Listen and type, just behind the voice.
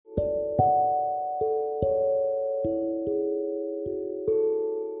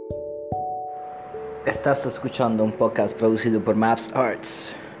Estás escuchando un podcast producido por Maps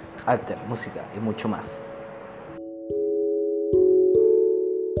Arts, arte, música y mucho más.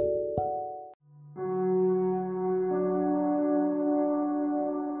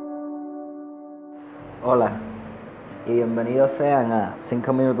 Hola y bienvenidos sean a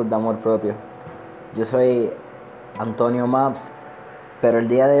 5 minutos de amor propio. Yo soy Antonio Maps, pero el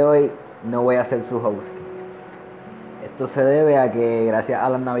día de hoy no voy a ser su host. Esto se debe a que gracias a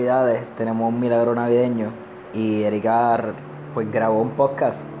las navidades tenemos un milagro navideño y Erika pues grabó un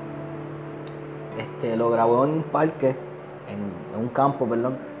podcast. Lo grabó en un parque, en un campo,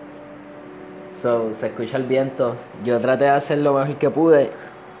 perdón. Se escucha el viento. Yo traté de hacer lo mejor que pude,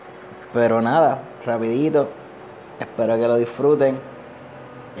 pero nada, rapidito. Espero que lo disfruten.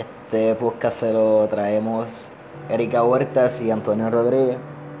 Este podcast se lo traemos Erika Huertas y Antonio Rodríguez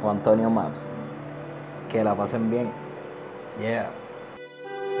o Antonio Maps. Que la pasen bien. Yeah.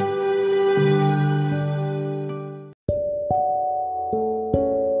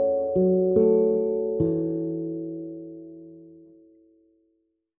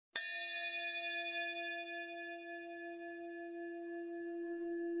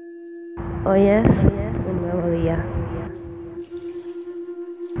 Hoy es un nuevo día.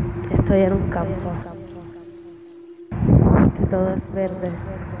 Estoy en un campo que todo es verde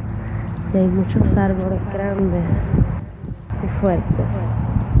y hay muchos árboles grandes y fuertes.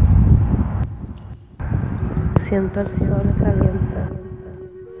 Siento el sol caliente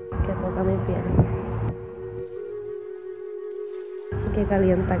que toca mi piel y que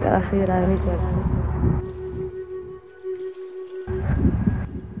calienta cada fibra de mi cuerpo.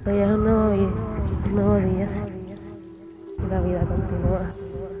 Hoy es un nuevo día y la vida continúa.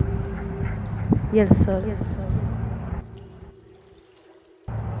 Y el sol,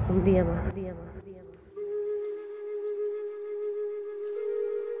 un día más.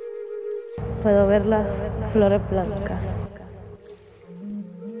 Puedo ver las flores blancas.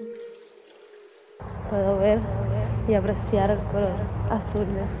 Puedo ver y apreciar el color azul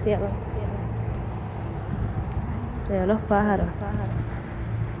del cielo. Veo los pájaros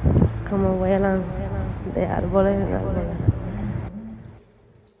como vuelan de árboles en árboles,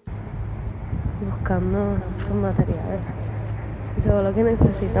 buscando sus materiales y todo lo que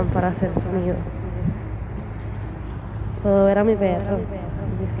necesitan para hacer su nido. Puedo ver a mi perro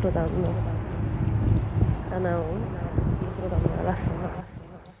disfrutando de las hojas,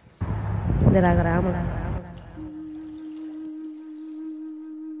 de la grama.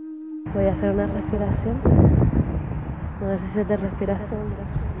 Voy a hacer una respiración, un ejercicio de respiración.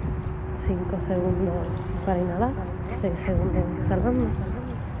 5 segundos para inhalar, 6 segundos exhalando.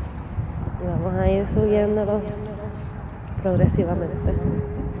 Y vamos a ir subiéndolo progresivamente.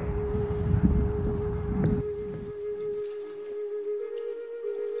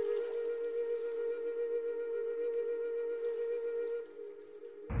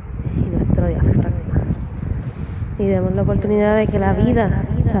 Y nuestro diafragma. Y demos la oportunidad de que la vida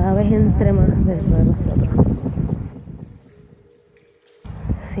cada vez entre más dentro de nosotros.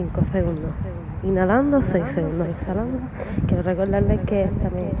 5 segundos inhalando, 6 segundos exhalando. Quiero recordarles que esta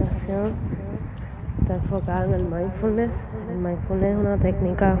meditación está enfocada en el mindfulness. El mindfulness es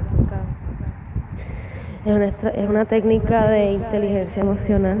una técnica de inteligencia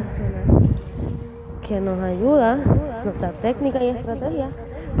emocional que nos ayuda, nos da técnica y estrategia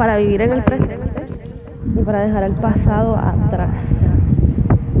para vivir en el presente y para dejar el pasado atrás.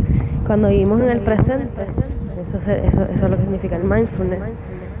 Cuando vivimos en el presente, eso es lo que significa el mindfulness.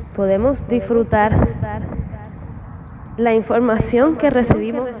 Podemos disfrutar la información que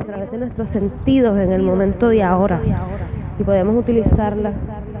recibimos a través de nuestros sentidos en el momento de ahora y podemos utilizarla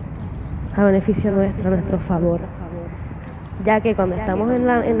a beneficio nuestro, a nuestro favor, ya que cuando estamos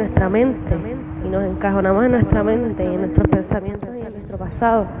en nuestra mente y nos encajonamos en nuestra mente y en nuestros pensamientos y en nuestro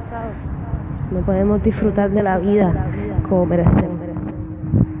pasado, no podemos disfrutar de la vida como merecemos.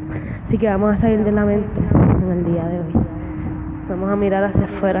 Así que vamos a salir de la mente en el día de hoy. Vamos a mirar hacia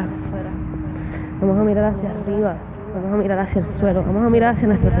afuera, vamos a mirar hacia arriba, vamos a mirar hacia el suelo, vamos a mirar hacia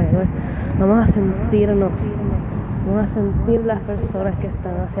nuestro alrededor, vamos a sentirnos, vamos a sentir las personas que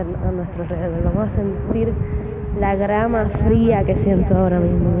están a nuestro alrededor, vamos a sentir la grama fría que siento ahora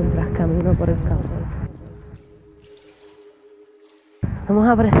mismo mientras camino por el campo. Vamos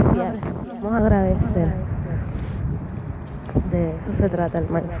a apreciar, vamos a agradecer. De eso se trata el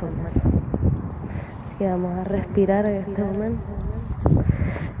mindfulness. Así que vamos a respirar en este momento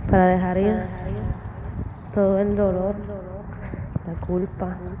para dejar ir todo el dolor, la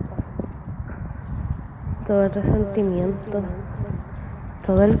culpa, todo el resentimiento,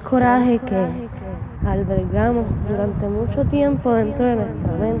 todo el coraje que albergamos durante mucho tiempo dentro de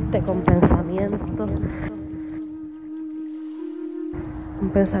nuestra mente con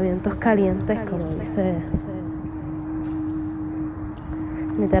pensamientos calientes, como dice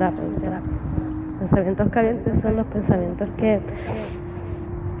mi terapeuta. Pensamientos calientes son los pensamientos que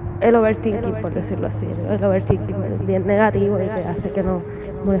el overthinking, por decirlo así, el overthinking es bien negativo y que hace que nos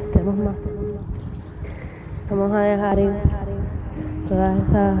molestemos más. Vamos a dejar ir todas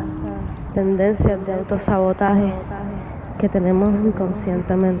esas tendencias de autosabotaje que tenemos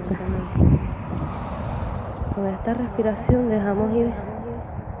inconscientemente. Con esta respiración dejamos ir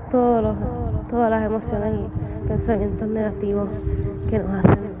todas las emociones y pensamientos negativos que nos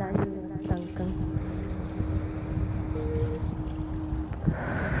hacen daño y nos estancan.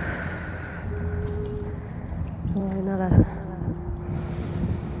 Vamos a inhalar.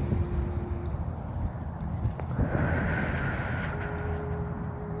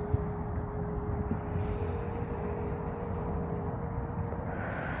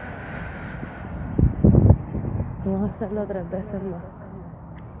 Vamos a hacerlo 3 veces más.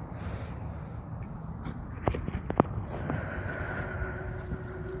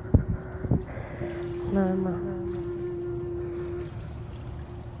 Una vez más.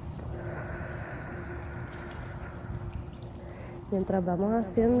 Mientras vamos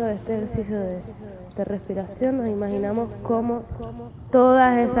haciendo este ejercicio de respiración, nos imaginamos cómo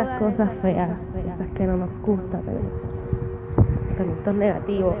todas esas cosas feas, esas que no nos gustan, pensamientos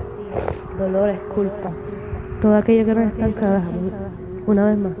negativos, dolores, culpa, todo aquello que nos estanca, lo dejamos ir. Una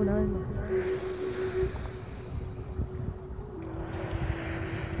vez más.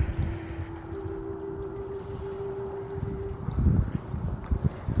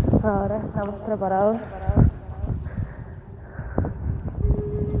 Ahora estamos preparados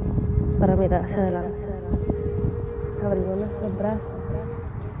para mirar hacia adelante. Abrimos nuestros brazos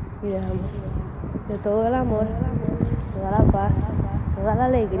y dejamos que todo el amor, toda la paz, toda la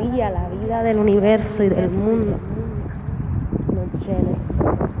alegría, la vida del universo y del mundo nos llene.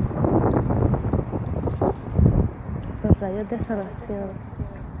 Los rayos de sanación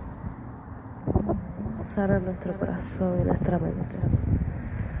sanan nuestro corazón y nuestra mente.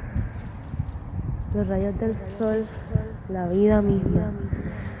 Los rayos del sol, la vida misma,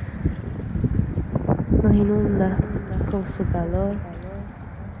 nos inunda con su calor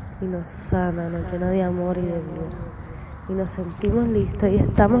y nos sana, nos llena de amor y de vida. Y nos sentimos listos y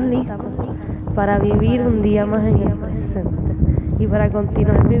estamos listos para vivir un día más en el presente y para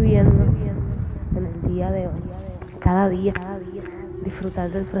continuar viviendo en el día de hoy, cada día,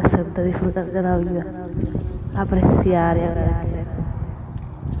 disfrutar del presente, disfrutar de la vida, apreciar y agradecer.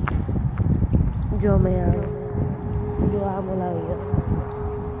 Yo me amo, yo amo la vida.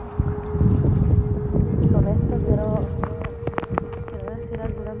 Y con esto quiero decir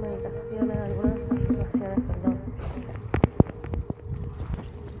algunas meditaciones, algunas afirmaciones, perdón.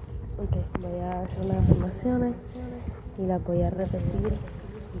 Ok, voy a hacer unas afirmaciones y las voy a repetir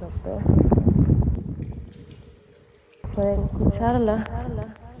 2 veces. Pueden escucharlas.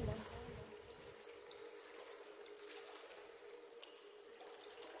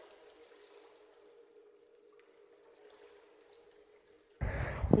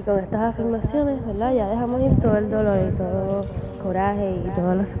 Y con estas afirmaciones, ¿verdad? Ya dejamos ir todo el dolor y todo el coraje y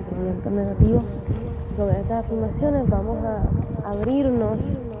todos los sentimientos negativos. Y con estas afirmaciones vamos a abrirnos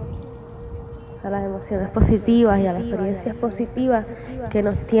a las emociones positivas y a las experiencias positivas que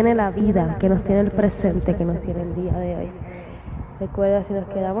nos tiene la vida, que nos tiene el presente, que nos tiene el día de hoy. Recuerda, si nos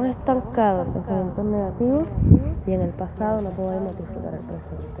quedamos estancados en pensamientos negativos y en el pasado, no podemos disfrutar el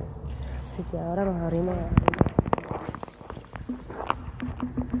presente. Así que ahora nos abrimos a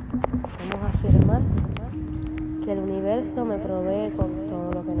vamos a afirmar que el universo me provee con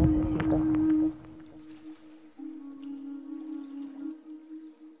todo lo que necesito.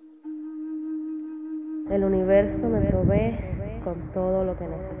 El universo me provee con todo lo que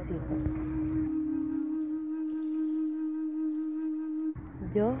necesito.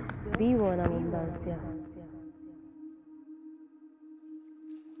 Yo vivo en abundancia.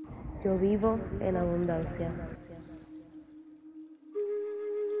 Yo vivo en abundancia.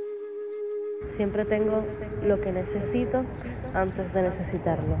 Siempre tengo lo que necesito antes de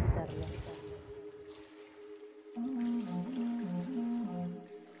necesitarlo.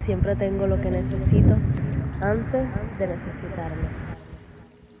 Siempre tengo lo que necesito antes de necesitarlo.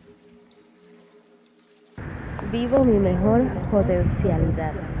 Vivo mi mejor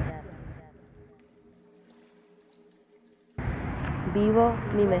potencialidad. Vivo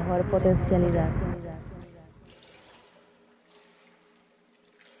mi mejor potencialidad.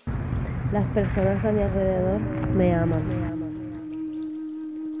 Las personas a mi alrededor me aman.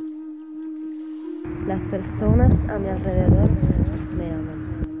 Las personas a mi alrededor me aman.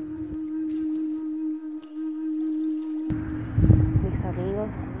 Mis amigos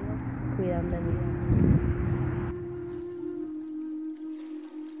cuidan de mí.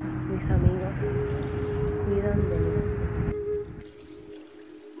 Mis amigos cuidan de mí.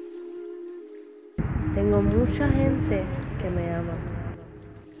 Tengo mucha gente que me ama.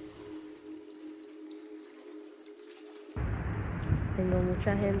 Tengo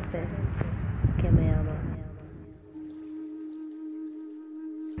mucha gente que me ama.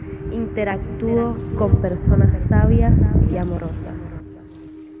 Interactúo con personas sabias y amorosas.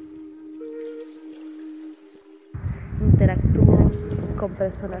 Interactúo con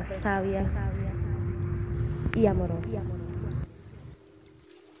personas sabias y amorosas.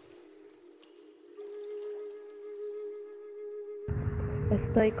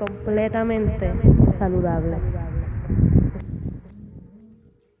 Estoy completamente saludable.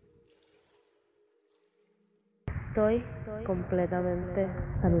 Estoy completamente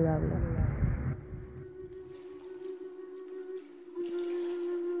saludable.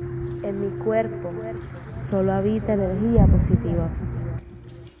 En mi cuerpo solo habita energía positiva.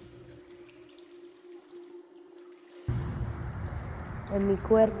 En mi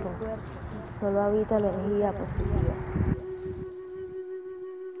cuerpo solo habita energía positiva.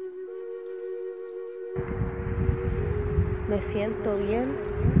 Me siento bien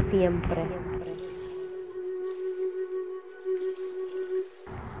siempre.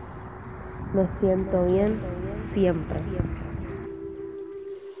 Me siento bien siempre.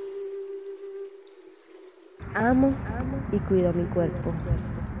 Amo y cuido mi cuerpo.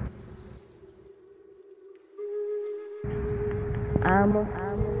 Amo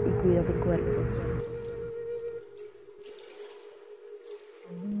y cuido mi cuerpo.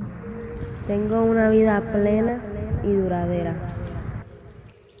 Tengo una vida plena y duradera.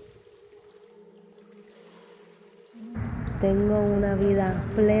 Tengo una vida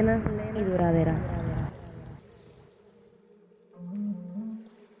plena y duradera.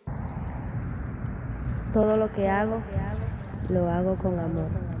 Todo lo que hago, lo hago con amor.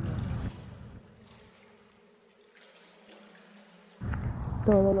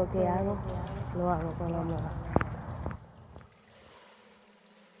 Todo lo que hago, lo hago con amor.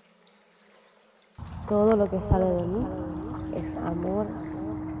 Todo lo que sale de mí es amor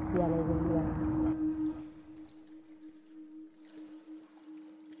y alegría.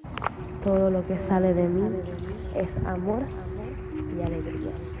 Todo lo que sale de mí es amor y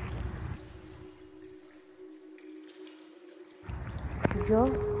alegría. Yo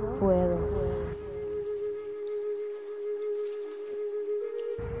puedo.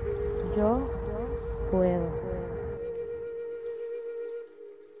 Yo puedo.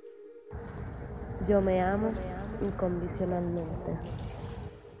 Yo me amo incondicionalmente.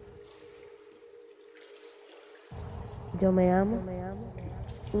 Yo me amo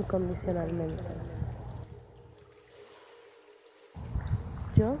incondicionalmente.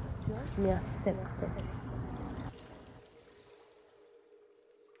 Yo me acepto.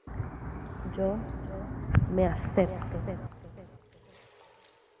 Yo me acepto.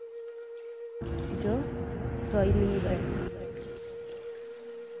 Yo soy libre.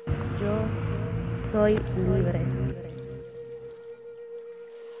 Yo soy libre.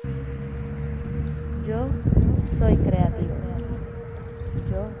 Yo soy creativo.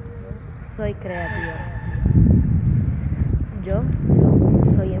 Yo soy creativa. Yo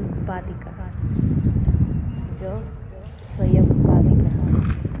soy empática. Yo soy empática.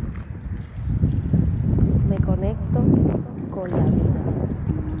 Me conecto con la vida.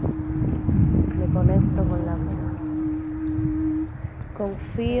 Me conecto con la vida.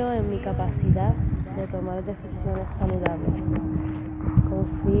 Confío en mi capacidad de tomar decisiones saludables.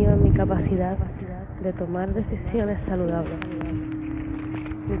 Confío en mi capacidad de tomar decisiones saludables.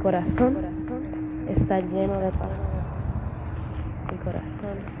 Mi corazón está lleno de paz. Mi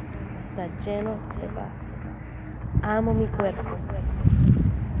corazón está lleno de paz. Amo mi cuerpo.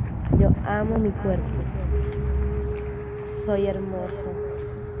 Yo amo mi cuerpo. Soy hermoso.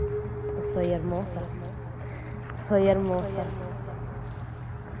 Soy hermosa. Soy hermosa.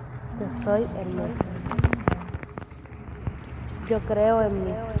 Yo soy hermosa. Yo creo en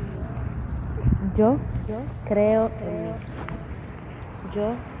mí. Yo creo en mí.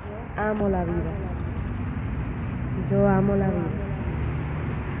 Yo amo la vida. Yo amo la vida.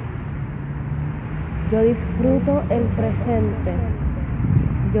 Yo disfruto el presente.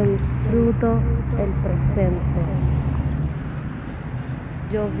 Yo disfruto el presente.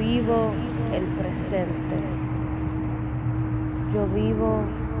 Yo vivo el presente. Yo vivo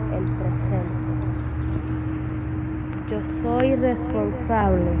el presente. Yo soy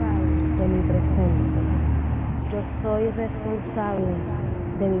responsable de mi presente. Yo soy responsable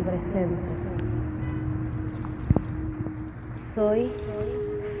de mi presente. Soy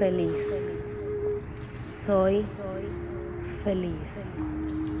feliz. Soy feliz.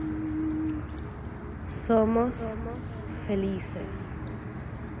 Somos felices.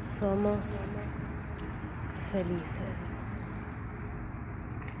 Somos felices.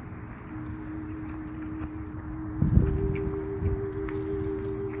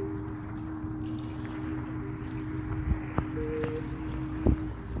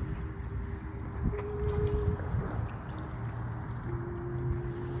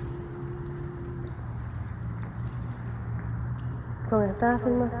 Con estas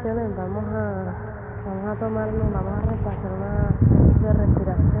afirmaciones vamos a repasar un proceso de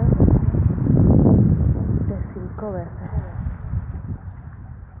respiración de 5 veces,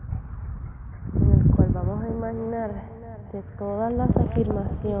 en el cual vamos a imaginar que todas las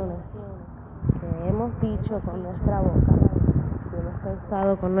afirmaciones que hemos dicho con nuestra boca y hemos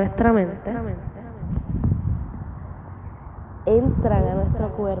pensado con nuestra mente entran a nuestro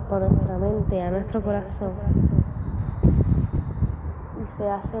cuerpo, a nuestra mente, a nuestro corazón y se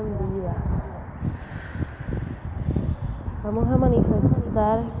hacen vida. Vamos a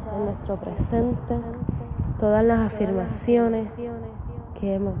manifestar en nuestro presente todas las afirmaciones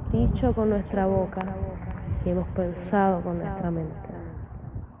que hemos dicho con nuestra boca y hemos pensado con nuestra mente.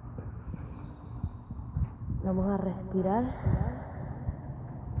 Vamos a respirar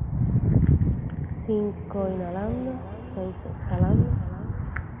 5 inhalando, 6 exhalando,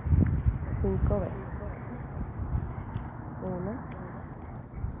 5 veces. 1,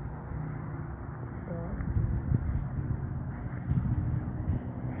 2,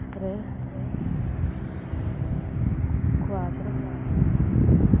 3, 4,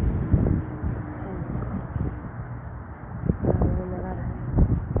 5. Vamos a inhalar.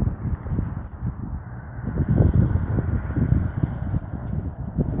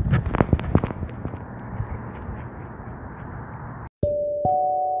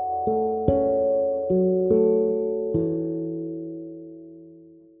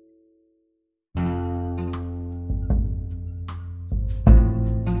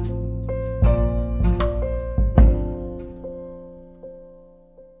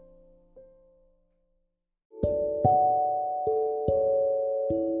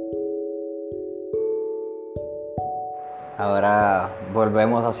 Ahora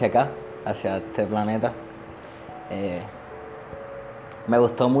volvemos hacia acá, hacia este planeta. Me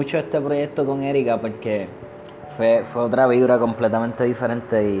gustó mucho este proyecto con Erika porque fue otra vibra completamente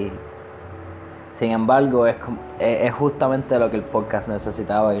diferente y sin embargo es justamente lo que el podcast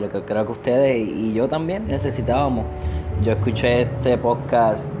necesitaba y lo que creo que ustedes y yo también necesitábamos. Yo escuché este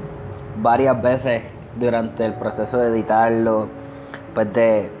podcast varias veces durante el proceso de editarlo, pues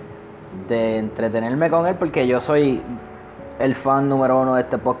de entretenerme con él, porque yo soy el fan número 1 de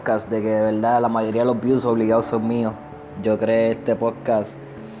este podcast, de que de verdad la mayoría de los views obligados son míos. Yo creé este podcast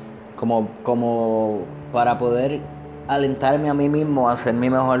como para poder alentarme a mí mismo a hacer mi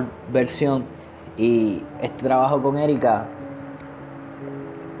mejor versión, y este trabajo con Erika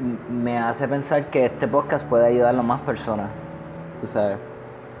me hace pensar que este podcast puede ayudar a más personas, tú sabes,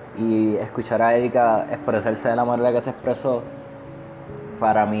 y escuchar a Erika expresarse de la manera que se expresó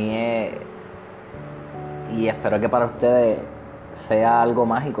para mí es, y espero que para ustedes sea algo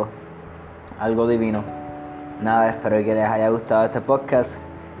mágico, algo divino. Nada, espero que les haya gustado este podcast.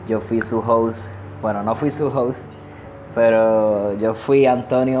 Yo fui su host, bueno, no fui su host, pero yo fui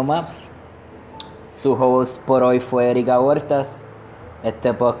Antonio Maps. Su host por hoy fue Erika Huertas.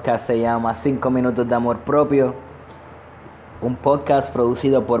 Este podcast se llama 5 Minutos de Amor Propio, un podcast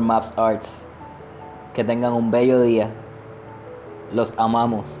producido por Maps Arts. Que tengan un bello día. Los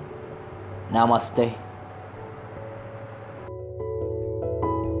amamos. Namaste.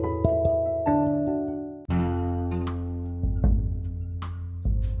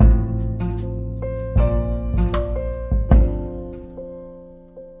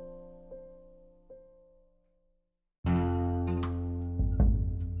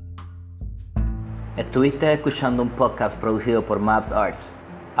 Estuviste escuchando un podcast producido por Maps Arts.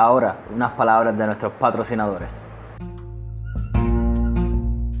 Ahora, unas palabras de nuestros patrocinadores.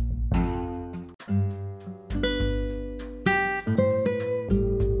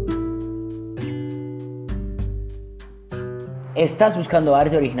 ¿Estás buscando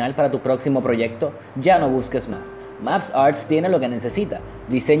arte original para tu próximo proyecto? Ya no busques más. Maps Arts tiene lo que necesita.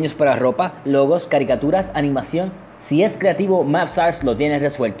 Diseños para ropa, logos, caricaturas, animación. Si es creativo, Maps Arts lo tiene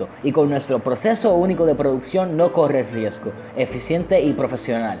resuelto. Y con nuestro proceso único de producción no corres riesgo. Eficiente y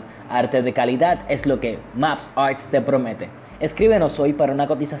profesional. Arte de calidad es lo que Maps Arts te promete. Escríbenos hoy para una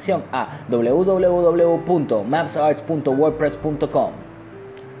cotización a www.mapsarts.wordpress.com.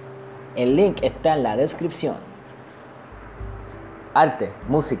 El link está en la descripción. Arte,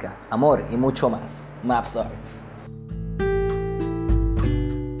 música, amor y mucho más. Maps Arts.